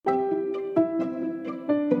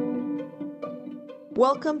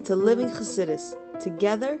Welcome to Living Chassidus.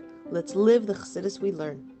 Together, let's live the Chassidus we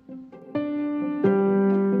learn.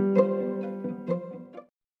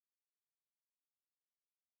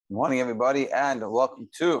 Good morning, everybody, and welcome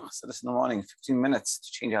to Chassidus in the Morning. 15 minutes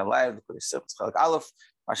to change our lives.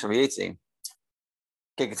 Vayetzei.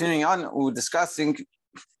 Okay, continuing on, we were discussing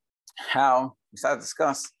how we started to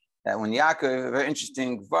discuss that when Yaakov, a very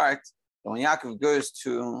interesting part, that when Yaakov goes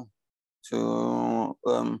to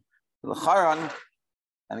Haran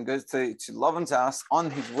and he goes to Lavan's house, on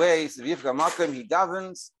his way to the Makom, he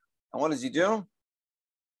davens, and what does he do?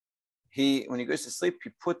 When he goes to sleep,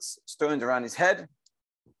 he puts stones around his head.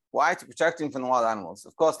 Why? To protect him from the wild animals.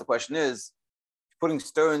 Of course, the question is,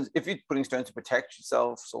 if you're putting stones to protect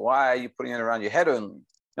yourself, so why are you putting it around your head only?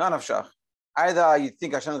 No, nafshach. Either you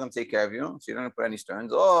think Hashem is going to take care of you, so you don't put any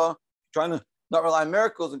stones, or you're trying to not rely on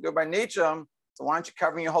miracles and go by nature, so why aren't you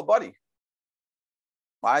covering your whole body?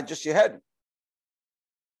 Why just your head?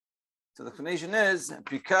 So the explanation is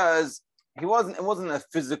because it wasn't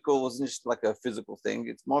just like a physical thing.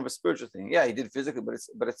 It's more of a spiritual thing. Yeah, he did physical, but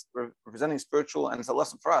it's representing spiritual, and it's a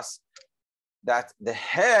lesson for us that the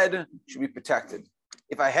head should be protected.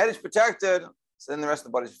 If our head is protected, so then the rest of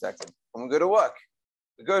the body is protected. When we go to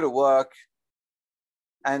work,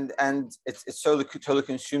 and it's totally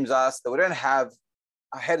consumes us that we don't have,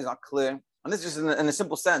 our head is not clear. And this is just in a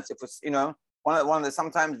simple sense. If it's one of the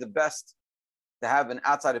sometimes the best to have an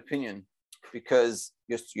outside opinion, because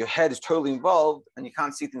your head is totally involved and you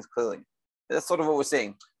can't see things clearly. That's sort of what we're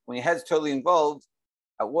saying. When your head is totally involved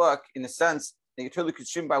at work, in a sense, that you're totally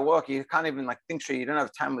consumed by work, you can't even think straight. You don't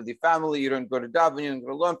have time with your family. You don't go to daven. You don't go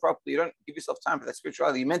to learn properly. You don't give yourself time for that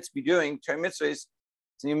spirituality you're meant to be doing. Torah mitzvahs,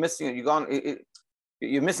 so you're missing it.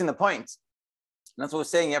 You're missing the point. And that's what we're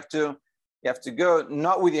saying. You have to go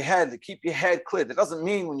not with your head. Keep your head clear. That doesn't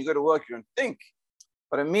mean when you go to work you don't think,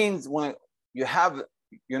 but it means when you're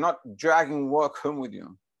not dragging work home with you,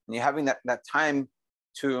 and you're having that time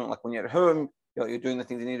to, like when you're at home, you're doing the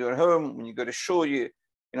things you need to do at home. When you go to shul, it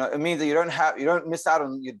means that you don't miss out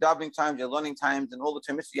on your davening times, your learning times, and all the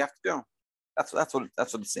times you have to do. That's what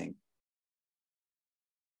it's saying.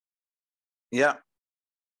 Yeah.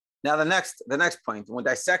 Now the next point, we're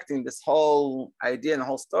dissecting this whole idea and the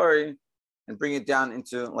whole story, and bring it down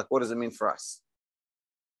into what does it mean for us.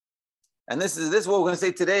 And this is what we're going to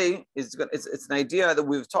say today. It's an idea that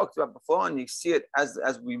we've talked about before, and you see it as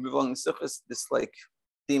we move on in Sichos, this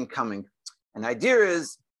theme coming. And the idea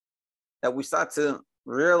is that we start to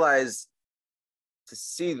realize, to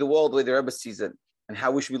see the world the way the Rebbe sees it, and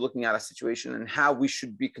how we should be looking at our situation, and how we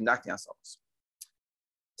should be conducting ourselves.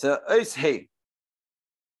 So, hey,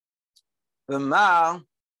 V'ma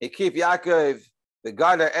ekif Yaakov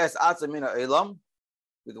v'gadar es atzah min ha'olam.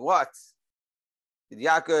 With what? Did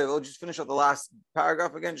Yaakov? We'll just finish off the last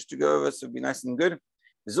paragraph again, just to go over, so it'll be nice and good.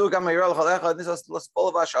 This is all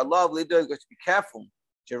of us. Allah, we have to be careful.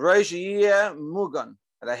 That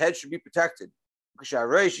our head should be protected.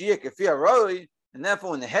 And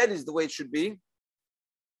therefore, when the head is the way it should be,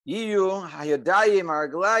 therefore,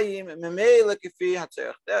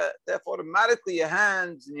 automatically your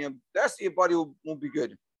hands and the rest of your body will be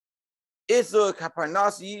good. When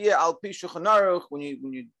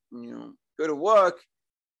you go to work,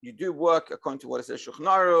 you do work according to what it says Shulchan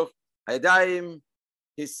Aruch. Hayadayim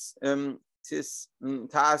tis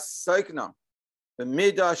tas soikna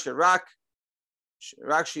b'mida shirak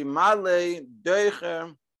shimale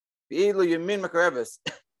deicher b'ilu yamin makareves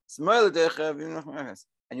smile deicher b'ilu makareves.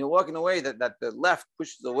 And you're walking away that the left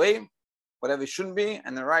pushes away whatever shouldn't be,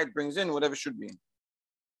 and the right brings in whatever should be.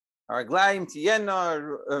 Araglayim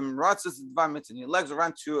tiyena ratzas dvar mitzvah. Your legs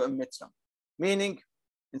around to a mitzvah, meaning,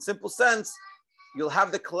 in simple sense, you'll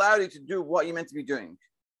have the clarity to do what you're meant to be doing.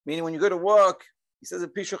 Meaning, when you go to work, he says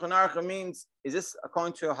that Shulchan Aruch means, is this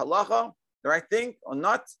according to halacha, the right thing, or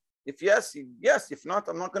not? If yes, yes. If not,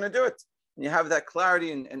 I'm not going to do it. And you have that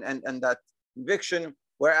clarity and that conviction.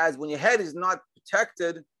 Whereas when your head is not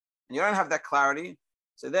protected and you don't have that clarity,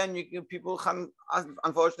 so then people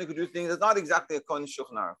unfortunately could do things that's not exactly according to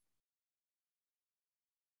Shulchan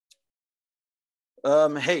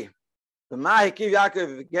Aruch. Hey. What did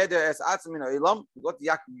Yaakov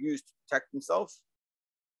use to protect himself?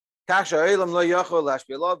 What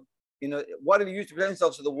did he use to protect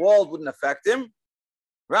himself so the world wouldn't affect him?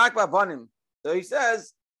 So he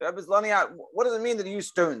says, the Rebbe is learning out, what does it mean that he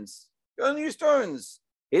used stones? He doesn't use stones.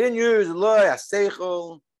 He didn't use loy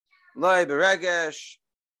aseichel, loy beregesh,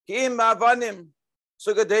 ki'im ba'avanim,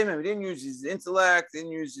 sugademim. He didn't use his intellect, he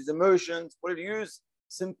didn't use his emotions. What did he use?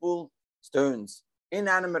 Simple stones.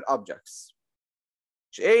 Inanimate objects.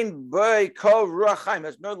 There's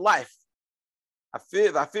no life. I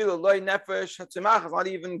feel loy nefesh hatzimach is not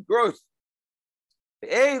even growth.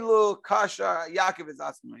 Be'elu kasha Yaakov is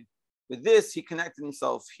asking. With this, he connected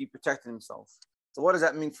himself. He protected himself. So what does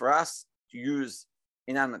that mean for us to use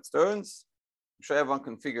inanimate stones? I'm sure everyone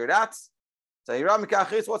can figure it out. So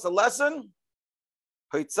what's the lesson?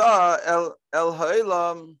 El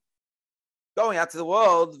ha'ilam, going out to the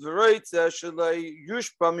world. And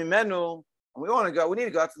we want to go. We need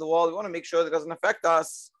to go out to the world. We want to make sure that it doesn't affect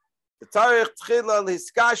us. The tarikh tchila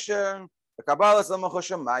liskasher, the kabbalah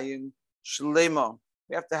samachoshamayim shlema.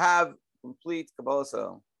 We have to have complete kabbalah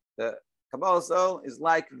soul. The kabbalah soul is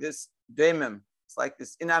like this daimim. It's like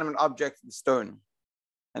this inanimate object, the stone.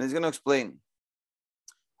 And he's going to explain.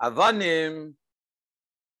 Avanim.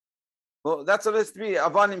 Well, that's what it is to be.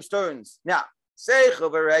 Avanim, stones. Now,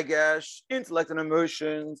 seichel v'regesh, intellect and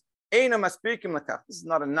emotions. Eina maspikim lakach. This is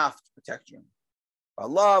not enough to protect you.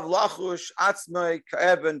 Love, lachush, atzmai,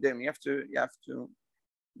 ka'eben, dim. You have to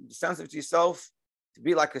be sensitive to yourself to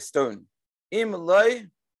be like a stone. Im loy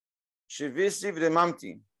shivisi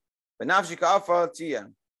v'demamti. V'nafshi ka'afal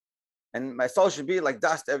tiya. And my soul should be like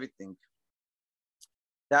dust, everything.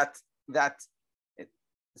 It's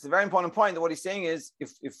a very important point. That what he's saying is,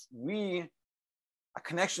 if we, a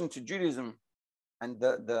connection to Judaism, and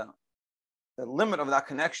the limit of that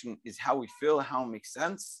connection is how we feel, how it makes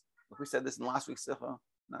sense. Like we said this in last week's sikha,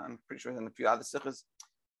 I'm pretty sure in a few other sikhas.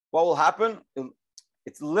 What will happen?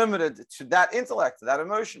 It's limited to that intellect, to that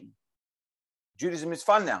emotion. Judaism is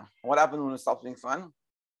fun now. What happens when it stops being fun?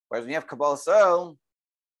 Whereas when you have Kabbalah soul,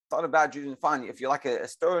 it's not about Judaism fun. If you're like a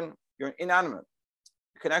stone, you're inanimate.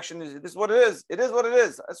 The connection is, this is what it is. It is what it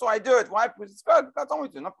is. That's why I do it. Why? Because it's good. God told me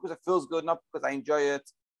to. Not because it feels good, not because I enjoy it.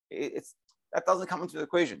 That doesn't come into the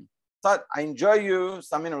equation. It's not, I enjoy you,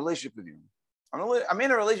 so I'm in a relationship with you. I'm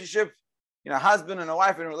in a relationship, a husband and a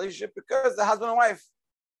wife in a relationship because the husband and wife.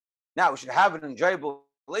 Now, we should have an enjoyable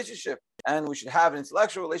relationship and we should have an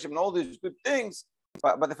intellectual relationship and all these good things.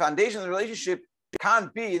 But the foundation of the relationship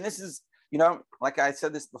can't be, and this is, like I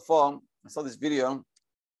said this before, I saw this video a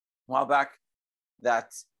while back that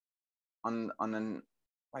on the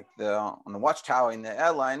watchtower in the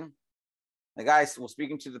airline, the guy was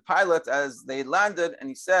speaking to the pilot as they landed, and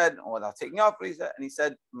he said, or they're taking off, and he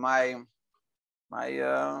said, my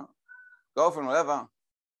girlfriend, whatever,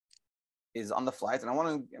 is on the flight, and I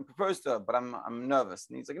want to propose to her, but I'm nervous.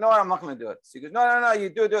 And he's like, no, I'm not going to do it. So he goes, no, you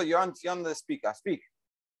do it. You're on the speaker. Speak.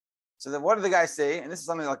 So then what did the guy say? And this is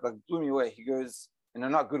something like blew me away. He goes, in a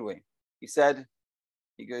not good way. He said,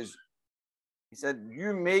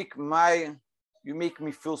 you make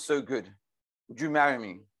me feel so good. Would you marry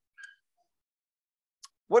me?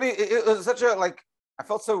 It was such a, I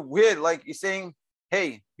felt so weird. Like you're saying,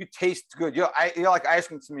 hey, you taste good. You're like ice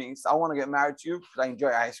cream to me. So I want to get married to you because I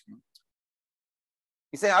enjoy ice cream.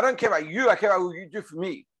 He's saying, I don't care about you. I care about what you do for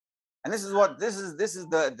me. And this is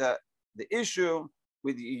the issue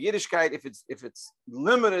with Yiddishkeit if it's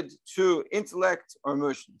limited to intellect or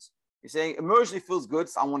emotions. He's saying emotionally feels good,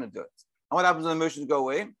 so I want to do it. And what happens when emotions go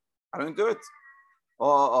away? I don't do it.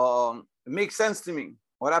 Or it makes sense to me.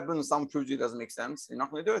 What happens when someone proves it doesn't make sense? You're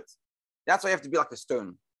not going to do it. That's why you have to be like a stone.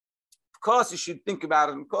 Of course, you should think about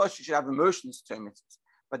it. Of course, you should have emotions to Torah mitzvahs.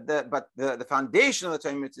 But the foundation of the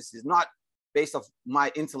Torah mitzvahs is not based off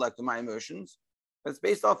my intellect or my emotions, but it's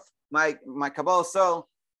based off my Kabbalah soul.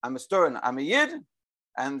 I'm a stone. I'm a Yid,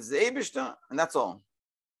 and the Eibishter, and that's all.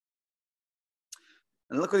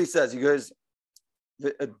 And look what he says. He goes,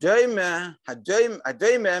 an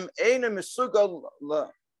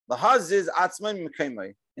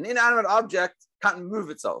inanimate object can't move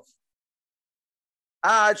itself.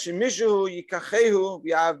 Until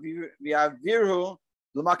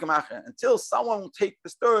someone will take the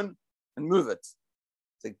stone and move it.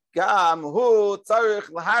 We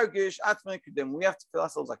have to feel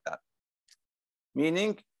ourselves like that.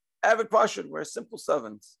 Meaning, Eved Pashut, we're a simple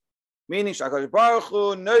servant. Meaning, Hashem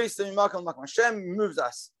moves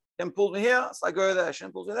us. Hashem pulls me here, so I go there.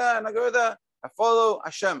 Hashem pulls me there, and I go there. I follow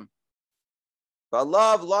Hashem. But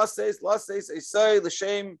Allah says, I say,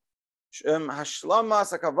 l'shem hashlama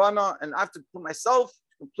sakavana, and I have to put myself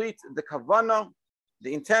to complete the kavana,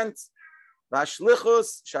 the intent.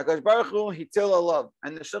 V'hashlichus shakadosh baruch hu hitil alav,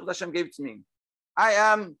 and the shlichus Hashem gave it to me. I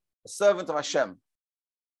am a servant of Hashem.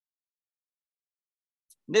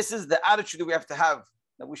 This is the attitude that we have to have.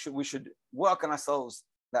 That we should work on ourselves.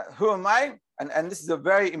 That who am I? And this is a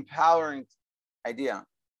very empowering idea.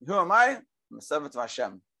 Who am I? I'm a servant of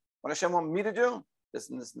Hashem. What Hashem wants me to do?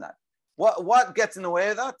 This and this and that. What gets in the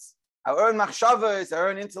way of that? Our own machshavos, our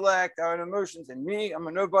own intellect, our own emotions. And me, I'm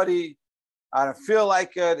a nobody. I don't feel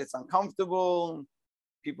like it. It's uncomfortable.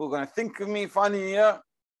 People are going to think of me funny. Yeah.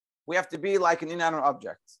 we have to be like an inanimate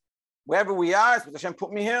object. Wherever we are, it's what Hashem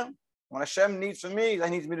put me here. What Hashem needs from me, He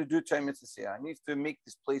needs me to do Torah mitzvahs here. He needs to make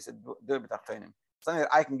this place a dur b'tachtonim, something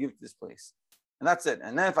that I can give to this place. And that's it.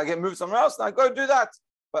 And then if I get moved somewhere else, then I go do that.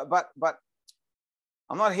 But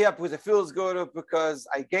I'm not here because it feels good or because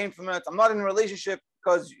I gain from it. I'm not in a relationship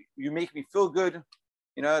because you make me feel good.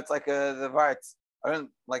 You know, it's like the Vayetzei. I don't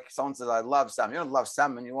like someone says, I love salmon. You don't love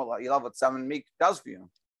salmon. You love what salmon does for you.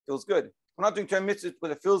 It feels good. We're not doing Torah mitzvahs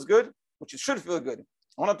because it feels good, which it should feel good.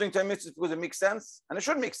 We're not doing Torah mitzvahs because it makes sense, and it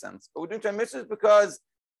should make sense. But we're doing Torah mitzvahs because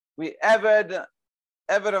we eved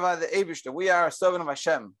of the Eibishter. We are a servant of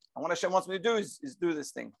Hashem. And what Hashem wants me to do is do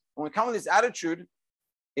this thing. When we come with this attitude,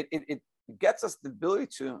 it gets us the ability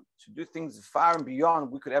to do things far and beyond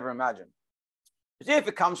what we could ever imagine. But if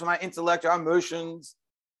it comes from our intellect, our emotions,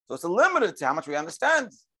 so it's limited to how much we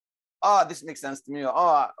understand. This makes sense to me.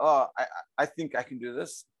 I think I can do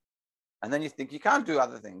this. And then you think you can't do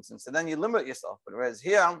other things. And so then you limit yourself. But whereas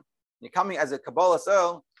here, you're coming as a Kabbalah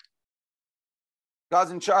soul,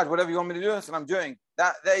 God's in charge. Whatever you want me to do, that's what I'm doing.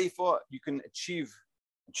 Therefore, you can achieve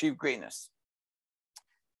greatness.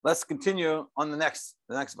 Let's continue on the next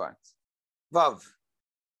part. Vav.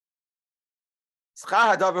 So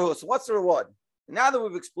what's the reward? Now that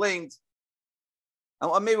we've explained,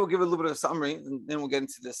 and maybe we'll give a little bit of a summary, and then we'll get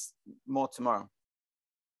into this more tomorrow.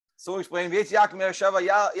 So we explained, we said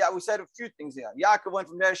a few things here. Yaakov went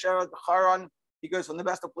from Beersheba to Haran. He goes from the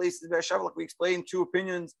best of places to Beersheba, like we explained, 2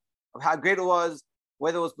 opinions of how great it was,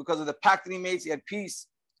 whether it was because of the pact that he made, so he had peace,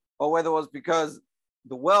 or whether it was because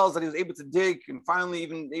the wells that he was able to dig and finally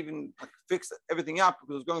even fix everything up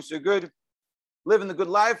because it was going so good, living the good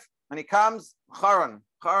life. And he comes, Haran,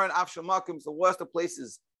 Avshamakim is the worst of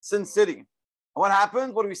places, Sin City. And what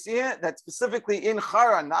happens? What do we see here? That specifically in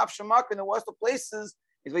Haran, Avshamakim, the worst of places,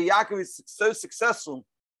 is where Yaakov is so successful,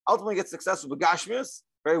 ultimately gets successful with Gashmius,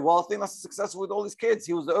 very wealthy, and also successful with all his kids.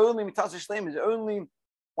 He was the only Mitas Shlem, he's the only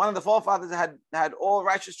one of the forefathers that had all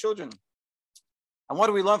righteous children. And what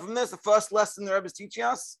do we learn from this? The first lesson the Rebbe is teaching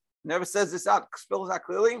us, the Rebbe says this out, spells out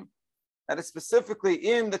clearly, that it's specifically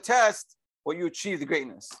in the test where you achieve the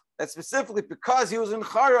greatness. That specifically because he was in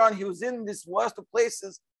Haran, he was in this worst of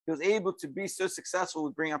places, he was able to be so successful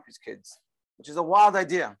with bringing up his kids, which is a wild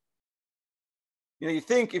idea. You know, you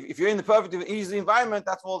think if you're in the perfect, easy environment,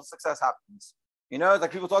 that's where all the success happens. You know,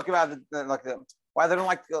 like people talk about why they don't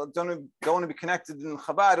want to be connected in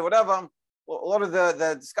Chabad or whatever. Well, a lot of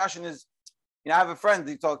the discussion is, you know, I have a friend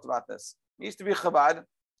who talked about this. He used to be Chabad, and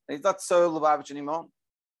he's not so Lubavitch anymore.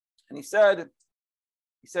 And he said,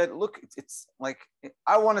 look, it's like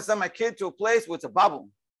I want to send my kid to a place where it's a bubble,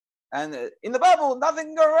 and in the bubble nothing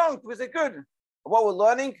can go wrong because they're good. But what we're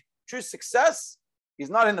learning, true success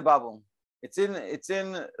is not in the bubble. It's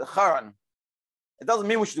in Haran. It doesn't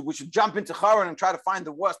mean we should jump into Haran and try to find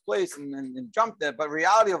the worst place and jump there. But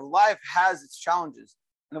reality of life has its challenges,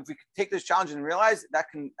 and if we can take those challenges and realize that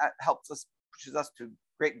helps us, pushes us to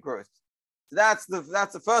great growth. So that's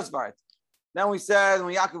the first part. Then we said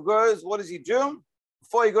when Yaakov goes, what does he do?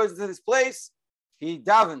 Before he goes into this place, he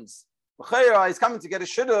davens. He's coming to get a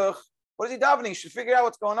shidduch. What is he davening? He should figure out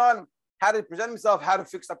what's going on, how to present himself, how to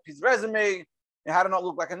fix up his resume, and how to not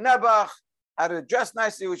look like a nebuch, how to dress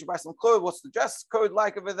nicely, we should buy some clothes. What's the dress code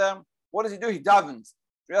like over there? What does he do? He davens.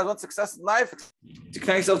 He realizes what's success in life? To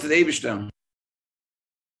connect yourself to the Eibishter.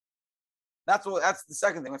 That's the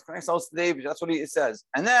second thing. Let's connect ourselves to the Eibishter. That's what it says.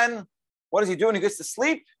 And then, what does he do when he gets to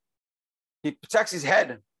sleep? He protects his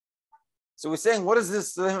head. So we're saying, what is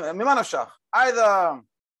this? Either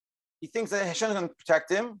he thinks that Hashem is going to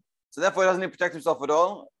protect him, so therefore he doesn't need to protect himself at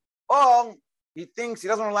all, or he thinks he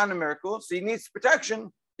doesn't rely on a miracle, so he needs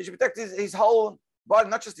protection. He should protect his whole body,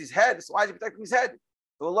 not just his head. So why is he protecting his head?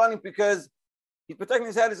 So we're learning because he's protecting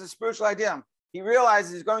his head is a spiritual idea. He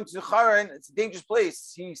realizes he's going to Haran, it's a dangerous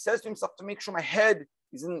place. He says to himself to make sure my head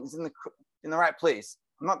is in the right place.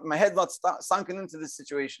 My head's not sunken into this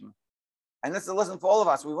situation. And that's a lesson for all of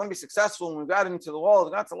us. We want to be successful when we go out into the world,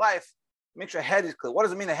 we go out to life, make sure our head is clear. What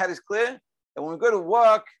does it mean the head is clear? That when we go to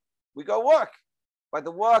work, we go work. But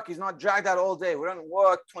the work is not dragged out all day. We don't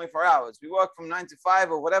work 24 hours. We work from 9 to 5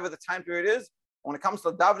 or whatever the time period is. When it comes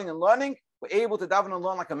to davening and learning, we're able to daven and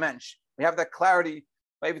learn like a mensch. We have that clarity.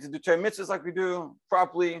 We're able to do Torah mitzvahs like we do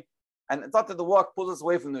properly. And it's not that the work pulls us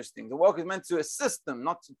away from those things. The work is meant to assist them,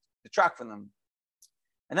 not to detract from them.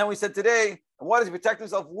 And then we said today, what does he protect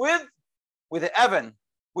himself with? With the Evan,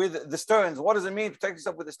 with the stones. What does it mean, protect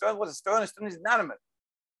yourself with the stones? What's a stone? A stone is inanimate.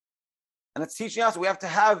 And it's teaching us we have to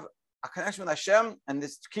have a connection with Hashem, and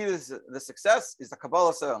this key to the success is the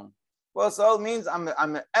Kabbalah Soul. Kabbalah Soul means I'm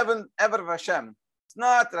an Evan of Hashem. It's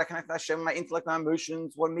not that I connect to Hashem, my intellect, my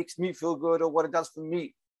emotions, what makes me feel good or what it does for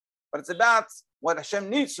me. but it's about what Hashem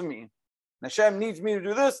needs from me. And Hashem needs me to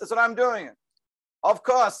do this, that's what I'm doing. Of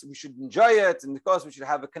course, we should enjoy it, and of course, we should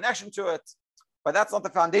have a connection to it, but that's not the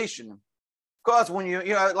foundation. Of course, when you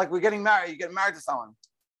know, like we're getting married, you get married to someone.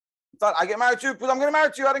 It's not, I get married to you because I'm getting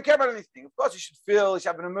married to you, I don't care about anything. Of course, you should feel, you should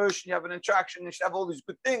have an emotion, you have an attraction, you should have all these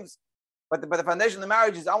good things. But the foundation of the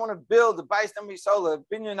marriage is I want to build a bais and soul, a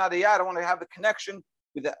binyan adiyad. I want to have a connection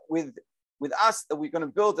with us, that we're going to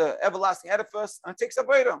build an everlasting edifice, and it takes a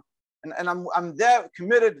break. And I'm there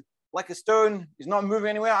committed like a stone. He's not moving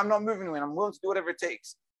anywhere. I'm not moving anywhere. I'm willing to do whatever it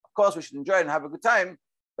takes. Of course, we should enjoy it and have a good time,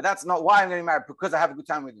 but that's not why I'm getting married, because I have a good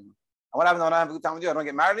time with you. And what happens when I don't have a good time with you? I don't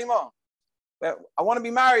get married anymore. But I want to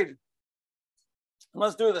be married.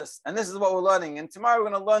 Let's do this. And this is what we're learning. And tomorrow we're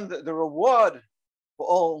going to learn the reward for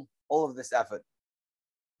all of this effort.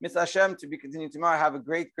 Mitzvah Hashem, to be continued tomorrow. Have a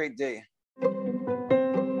great, great day.